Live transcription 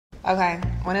Okay,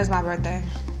 when is my birthday?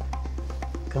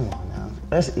 Come on now.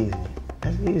 That's easy.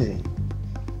 That's easy.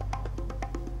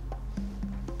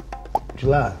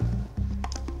 July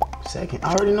 2nd.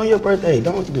 I already know your birthday.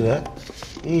 Don't do that.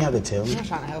 You ain't have to tell me. I'm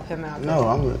trying to help him out.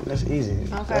 No, that's easy.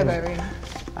 Okay, baby.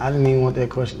 I didn't even want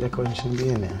that question. That question shouldn't be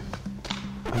in there.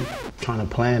 I'm trying to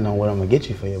plan on what I'm gonna get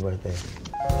you for your birthday.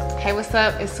 Hey, what's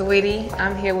up? It's Saweetie.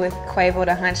 I'm here with Quavo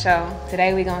the Huncho.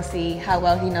 Today we're gonna see how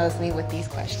well he knows me with these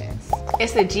questions.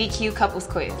 It's a GQ couples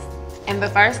quiz. And the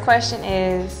first question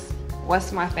is,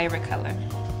 what's my favorite color?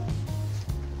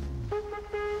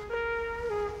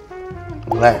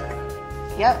 Black.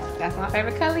 Yep, that's my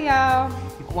favorite color, y'all.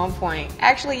 1 point.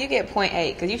 Actually, you get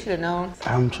 0.8 because you should have known.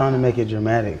 I'm trying to make it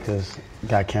dramatic because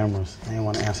got cameras. I didn't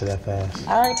want to answer that fast.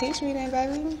 All right, teach me then,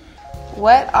 baby.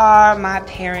 What are my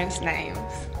parents' names?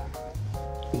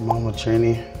 Mama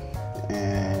Trini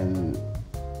and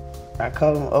I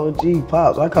call him OG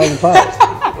Pops. I call him Pops.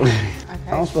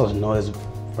 Okay. I'm supposed to know his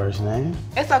first name.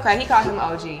 It's okay. He called him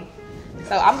OG.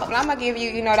 So I'm gonna give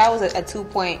you. That was a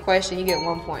 2-point question. You get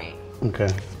 1 point. Okay.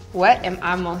 What am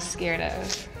I most scared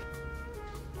of?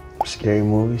 Scary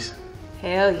movies.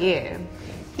 Hell yeah.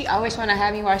 He always trying to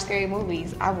have me watch scary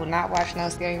movies. I will not watch no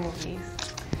scary movies.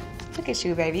 Look at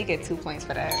you, baby. You get 2 points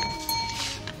for that.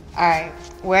 All right.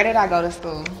 Where did I go to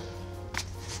school?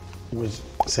 Was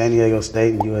San Diego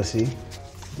State and USC.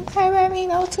 Okay, baby.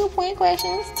 Those 2-point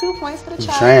questions. 2 points for the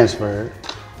child. Transferred.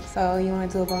 So you want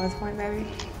to do a bonus point, baby?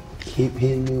 Keep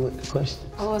hitting me with the question.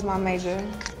 What was my major?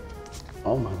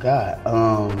 Oh my God.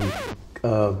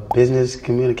 Business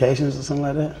communications or something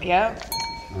like that? Yep.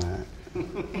 All right.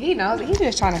 He knows it. He's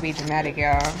just trying to be dramatic,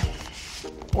 y'all.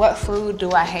 What food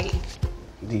do I hate?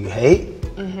 Do you hate?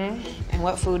 Mm-hmm. And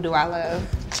what food do I love?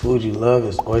 Food you love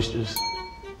is oysters.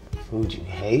 Food you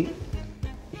hate?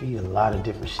 You eat a lot of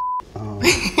different shit.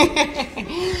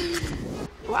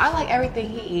 Well, I like everything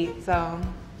he eats, so.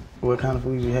 What kind of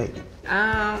food you hate?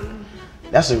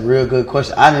 That's a real good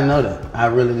question. I didn't know that. I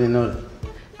really didn't know that.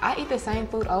 I eat the same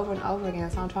food over and over again,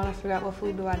 so I'm trying to figure out what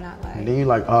food do I not like. And then you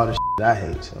like all the shit I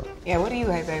hate, so. Yeah, what do you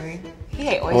hate, baby? He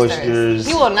hate oysters. Oysters.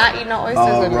 He will not eat no oysters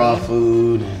all with raw me.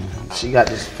 food. And she got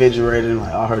this refrigerator and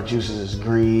like all her juices is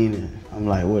green. And I'm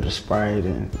like with a Sprite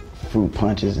and fruit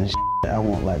punches and shit. I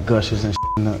want like gushers and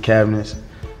shit in the cabinets.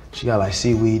 She got like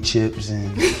seaweed chips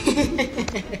and.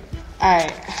 All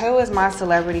right, who is my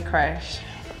celebrity crush?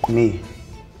 Me.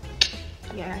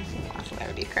 Yeah, he's my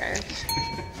celebrity crush.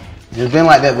 It's been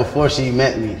like that before she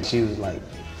met me. She was like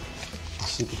a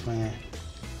super fan.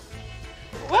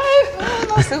 What?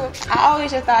 I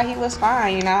always just thought he was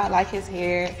fine, I like his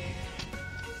hair,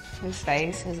 his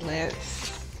face, his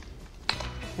lips,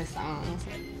 his songs.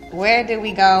 Where did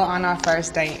we go on our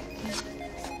first date?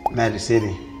 Magic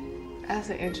City. That's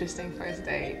an interesting first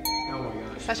date. Oh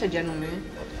my gosh. Such a gentleman.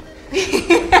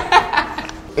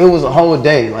 It was a whole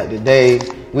day. Like the day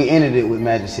we ended it with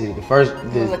Magic City. It was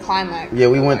a climax. Yeah,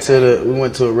 we went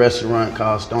to a restaurant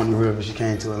called Stony River. She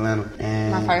came to Atlanta,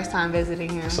 and my first time visiting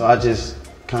him. So I just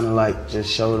kind of like just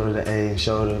showed her the A and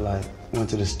showed her like went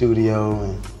to the studio,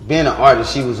 and being an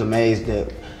artist, she was amazed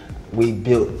that we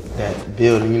built that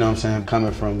building. You know what I'm saying?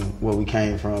 Coming from where we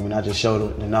came from, and I just showed her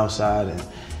the north side, and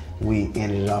we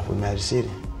ended it off with Magic City.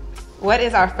 What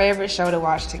is our favorite show to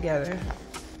watch together?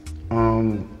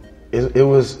 It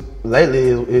was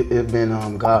lately. It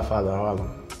been Godfather of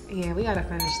Harlem. Yeah, we gotta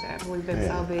finish that. We've been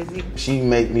so busy. She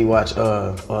make me watch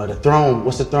the Throne.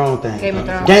 What's the Throne thing? Game of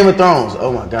Thrones. Game of Thrones.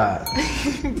 Oh my God.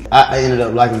 I ended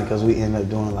up liking it because we ended up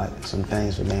doing like some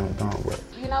things for Game of Thrones. But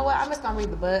you know what? I'm just gonna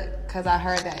read the book because I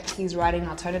heard that he's writing an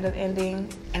alternative ending,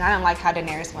 and I didn't like how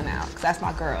Daenerys went out because that's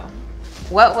my girl.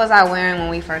 What was I wearing when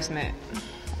we first met?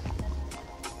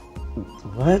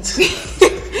 What?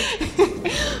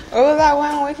 What was I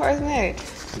wearing when we first met?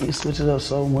 You switch it up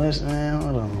so much, man.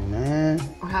 Hold on, man.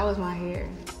 How was my hair?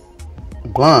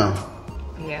 Blonde.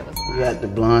 Yeah, it was You blonde. got the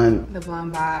blonde. The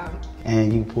blonde bob.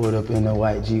 And you pulled up in the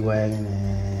white G-Wagon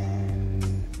and...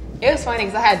 It was funny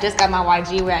because I had just got my white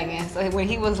G-Wagon. So when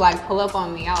he was like, pull up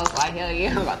on me, I was like, hell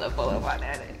yeah, I'm about to pull up on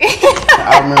that.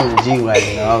 I remember the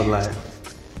G-Wagon. I was like,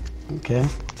 okay.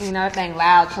 That thing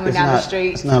loud coming down the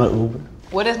street. It's not an Uber.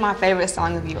 What is my favorite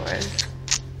song of yours?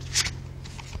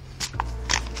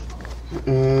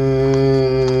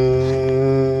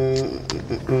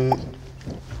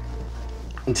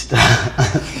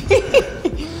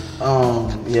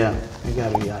 Yeah, it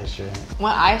gotta be Ice Tray.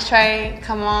 When Ice Tray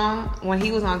come on, when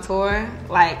he was on tour,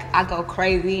 like I go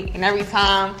crazy, and every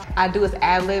time I do his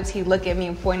ad libs, he look at me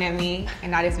and point at me,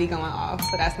 and I just be going off.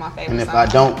 So that's my favorite. And if song. I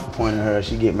don't point at her,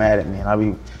 she get mad at me, and I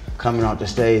be coming off the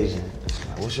stage and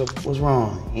like, what's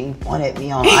wrong? You ain't point at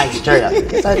me on Ice Tray. I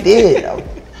guess I did.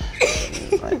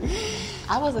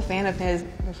 I was a fan of his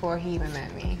before he even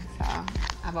met me, so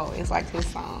I've always liked his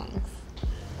songs.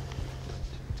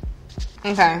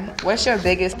 Okay, what's your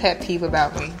biggest pet peeve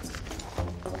about me?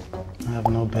 I have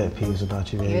no pet peeves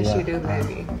about you, baby. Yes, you do,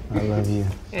 baby. I love you.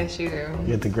 Yes, you do.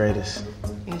 You're the greatest.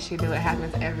 Yes, you do. It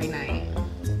happens every night.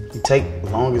 You take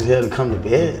long as hell to come to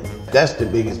bed. That's the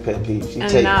biggest pet peeve. She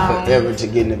take forever to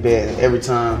get in the bed. And every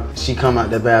time she come out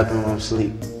the bathroom, I'm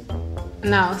asleep.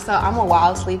 No, so I'm a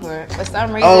wild sleeper. For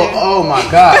some reason. Oh my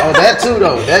God. Oh, that too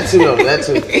though. That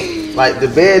too. Like the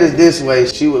bed is this way.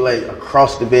 She would lay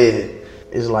across the bed.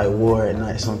 It's like war at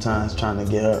night sometimes trying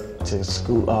to get up to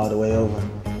scoot all the way over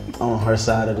on her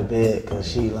side of the bed because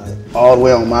she like all the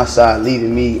way on my side,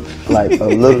 leaving me like a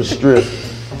little strip.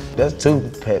 That's two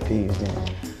pet peeves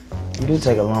then. You do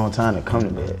take a long time to come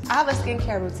to bed. I have a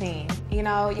skincare routine. You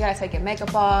know, you gotta take your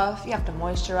makeup off, you have to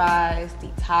moisturize,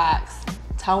 detox,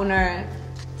 toner.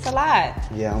 It's a lot.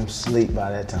 Yeah, I'm asleep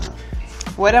by that time.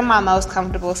 What am I most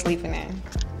comfortable sleeping in?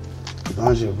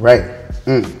 Lingerie.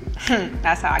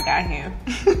 That's how I got him.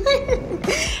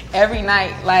 Every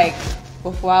night, like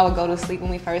before I would go to sleep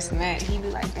when we first met, he'd be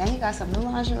like, "Damn, you got some new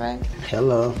lingerie?"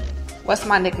 Hello. What's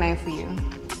my nickname for you?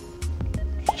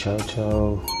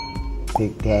 Cho-Cho,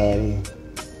 Big Daddy,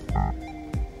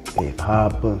 Big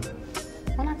Papa.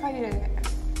 When I call you that?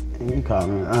 You call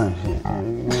me shit. You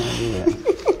don't do that.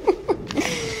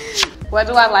 What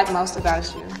do I like most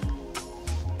about you?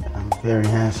 I'm very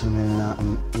handsome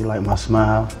and you like my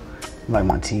smile. You like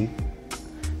my teeth.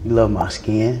 You love my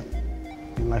skin.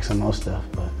 You like some more stuff,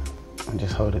 but I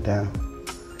just hold it down.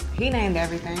 He named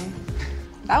everything.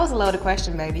 That was a loaded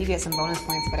question, baby. You get some bonus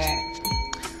points for that.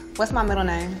 What's my middle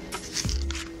name?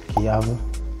 Quavo.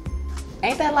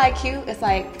 Ain't that like cute? It's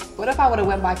like, what if I would have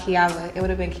went by Quavo? It would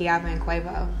have been Quavo and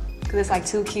Quavo. Because it's like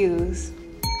two Q's.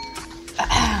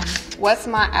 What's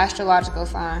my astrological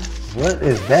sign? What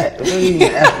is that?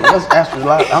 What's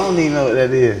astrological? I don't even know what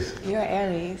that is. You're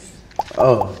Aries.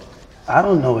 Oh, I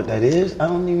don't know what that is. I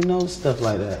don't even know stuff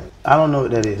like that. I don't know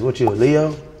what that is. What, you a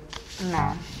Leo?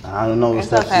 No. I don't know what It's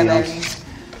stuff okay, she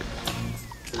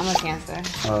baby. I'm a Cancer.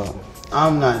 Oh,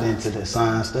 I'm not into the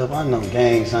sign stuff. I know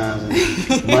gang signs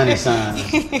and money signs.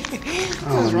 I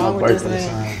don't know birthday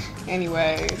signs.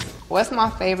 Anyways, what's my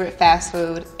favorite fast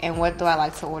food and what do I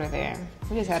like to order there?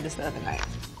 We just had this the other night.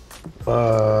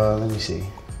 Let me see.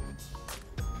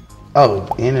 Oh,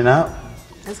 In-N-Out?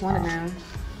 That's one of them.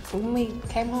 When we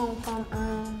came home from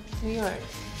New York.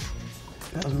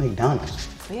 That was McDonald's.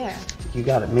 Yeah. You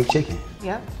got it, McChicken.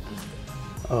 Yep.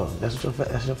 Oh, that's your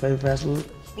favorite fast food?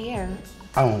 Yeah.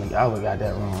 I would have got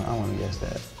that wrong. I want to guess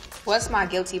that. What's my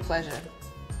guilty pleasure?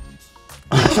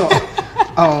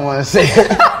 I don't want to say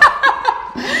it.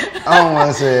 I don't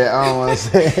want to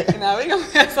say it. No, we gonna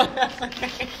pass on that.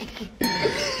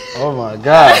 Oh my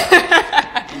God.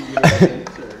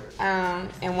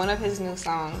 In one of his new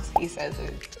songs, he says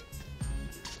it.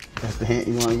 That's the hint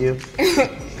you want to give?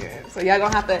 Yeah. So y'all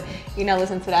gonna have to,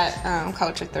 listen to that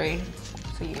Culture 3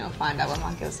 so find out what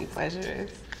my guilty pleasure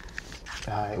is.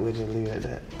 All right, we'll just leave it at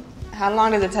that. How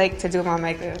long does it take to do my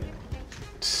makeup?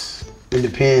 It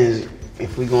depends.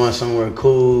 If we're going somewhere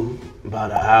cool,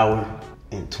 about an hour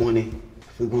and 20.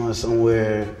 If we're going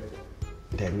somewhere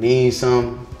that means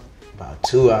something, about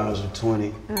 2 hours or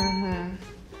 20. Mm-hmm.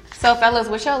 So fellas,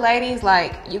 with your ladies,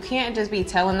 you can't just be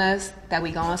telling us that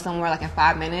we going somewhere in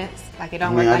 5 minutes. It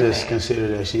don't work like that. I just consider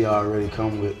that she already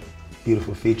come with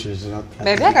beautiful features.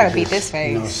 Baby, I gotta beat this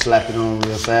face. Slap it on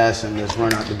real fast and just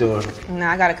run out the door. No,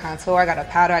 I gotta contour, I gotta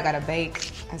powder, I gotta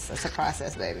bake. It's a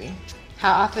process, baby.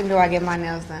 How often do I get my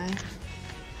nails done?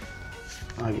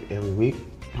 Every week.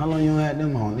 How long you had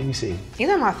them on? Let me see. These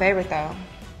are my favorite though.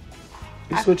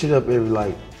 You switch it up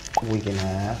every week and a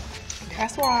half.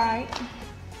 That's right.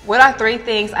 What are 3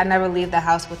 things I never leave the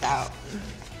house without?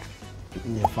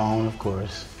 Your phone, of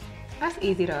course. That's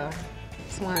easy though.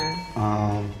 It's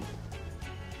one.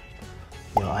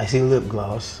 Your icy lip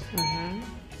gloss. Mm-hmm.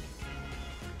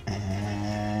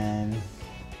 And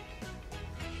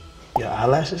your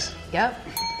eyelashes. Yep.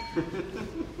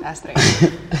 That's 3.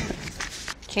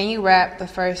 Can you rap the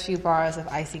first few bars of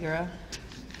Icy Girl?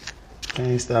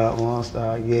 Can't stop, won't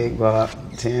stop, gig bop.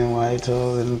 10 white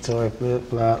toes in the toy flip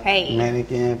flop. Hey.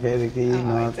 Mannequin,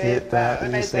 pedicure, tip top.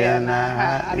 When they say I'm not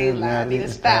hot, I need to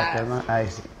stop because I'm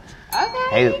icy. Okay.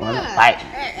 Haters wanna fight.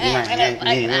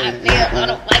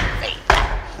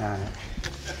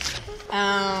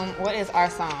 What is our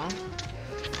song?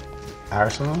 Our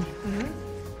song? Mm-hmm.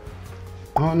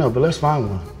 I don't know, but let's find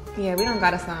one. Yeah, we don't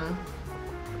got a song.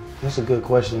 That's a good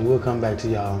question. We'll come back to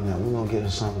y'all on that. We're gonna get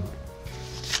us something.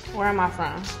 Where am I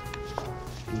from?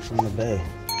 I'm from the Bay.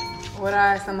 What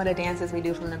are some of the dances we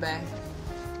do from the Bay?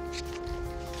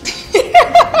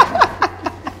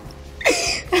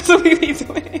 That's what we be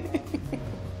doing.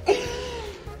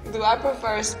 Do I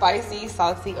prefer spicy,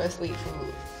 salty, or sweet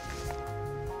food?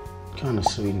 Kind of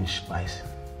sweet and spicy.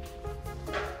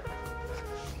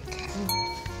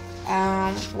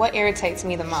 What irritates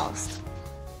me the most?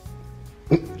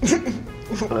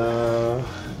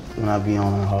 When I be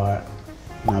on her hard,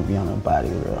 when I be on her body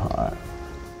real hard,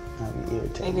 I be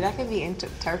irritated. Maybe that could be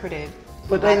interpreted.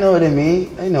 But they know what it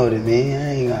mean. They know what it mean.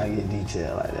 I ain't gotta get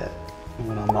detailed like that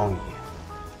when I'm on you.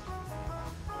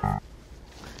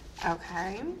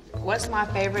 Okay. What's my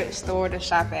favorite store to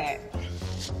shop at?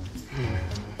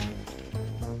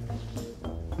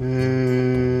 I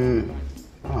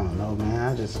don't know,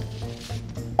 man. I just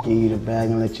give you the bag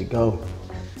and let you go.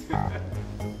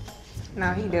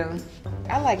 No, he do.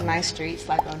 I like nice streets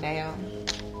like Rodeo,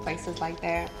 places like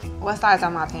that. What size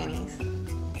are my panties?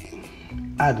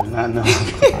 I do not know.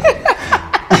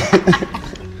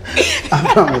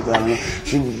 I promise I don't know.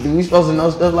 Do we supposed to know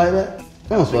stuff like that?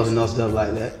 We don't supposed to know stuff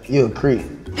like that. You a creep.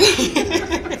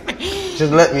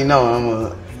 Just let me know and I'm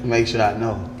gonna make sure I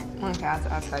know. Okay,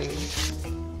 I'll tell you a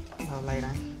little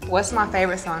later. What's my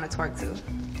favorite song to twerk to?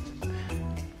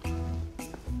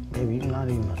 Baby, you're not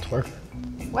even a twerker.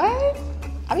 What?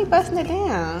 I be busting it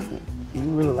down. You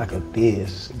really like a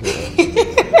biz girl.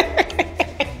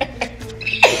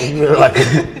 You really like a...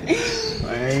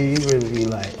 Man, you really be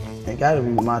like... It gotta be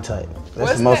my type.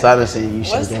 That's the most I've seen you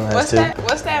shaking ass too.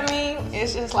 What's that mean?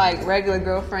 It's just like regular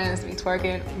girlfriends be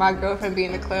twerking. My girlfriend be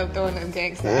in the club throwing them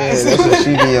gangsta ass. Yeah, that's what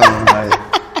she be on. Like,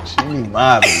 she be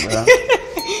mobbing, bro.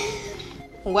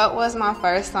 What was my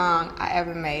first song I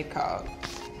ever made called?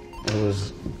 It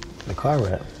was the car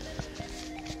rap.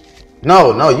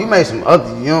 No, you made some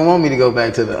other. You don't want me to go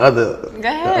back to the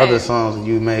other songs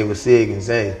you made with Sig and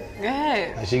Zay. Go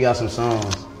ahead. Like, she got some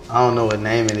songs. I don't know what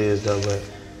name it is though, but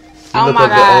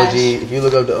if you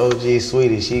look up the OG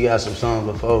Saweetie, she got some songs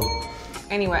before.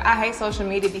 Anyway, I hate social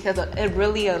media because it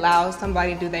really allows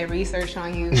somebody to do their research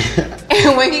on you.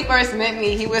 And when he first met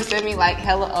me, he would send me like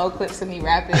hella old clips of me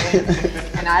rapping,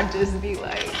 and I'd just be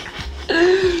like,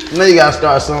 "No, you gotta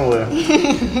start somewhere."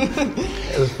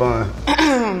 It was fun.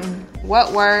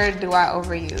 What word do I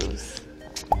overuse?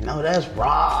 No, that's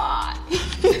right.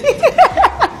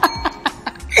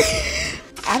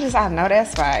 I know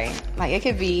that's right. Like, it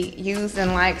could be used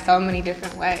in like so many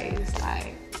different ways.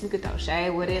 Like, you could throw shade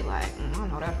with it, like, I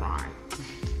know that's right.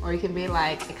 Or you can be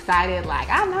like excited, like,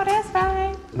 I know that's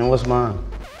right. And what's mine?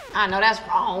 I know that's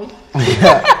wrong.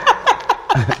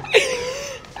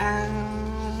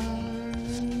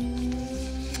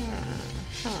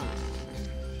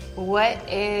 What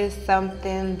is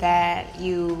something that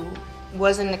you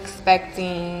wasn't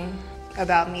expecting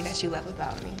about me that you love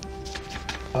about me?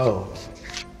 Oh,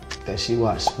 that she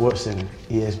watched sports and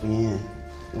ESPN.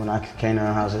 When I came to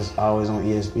her house, it's always on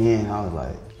ESPN. I was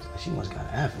like, she must got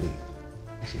an athlete.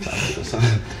 She talking to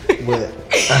something. But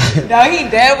no, he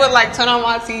dead would like turn on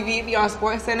my TV, be on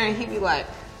Sports Center, and he'd be like,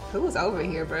 "Who's over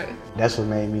here, bro?" That's what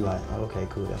made me like, oh, okay,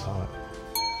 cool. That's hard.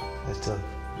 That's tough.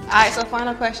 All right, so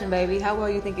final question, baby. How well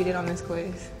you think you did on this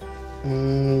quiz?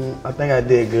 I think I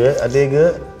did good. I did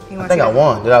good. I think I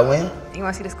won. Did I win? You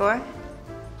want to see the score?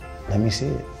 Let me see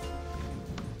it.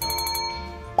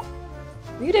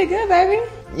 You did good, baby.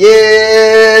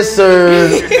 Yes, sir.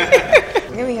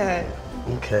 Give me a hug.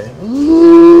 Okay.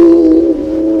 Ooh.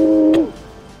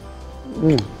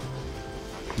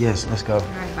 Yes, let's go. All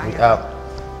right, bye. Out.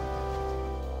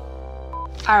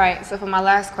 All right, so for my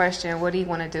last question, what do you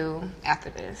want to do after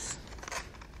this?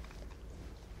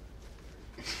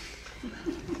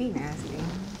 Be nasty.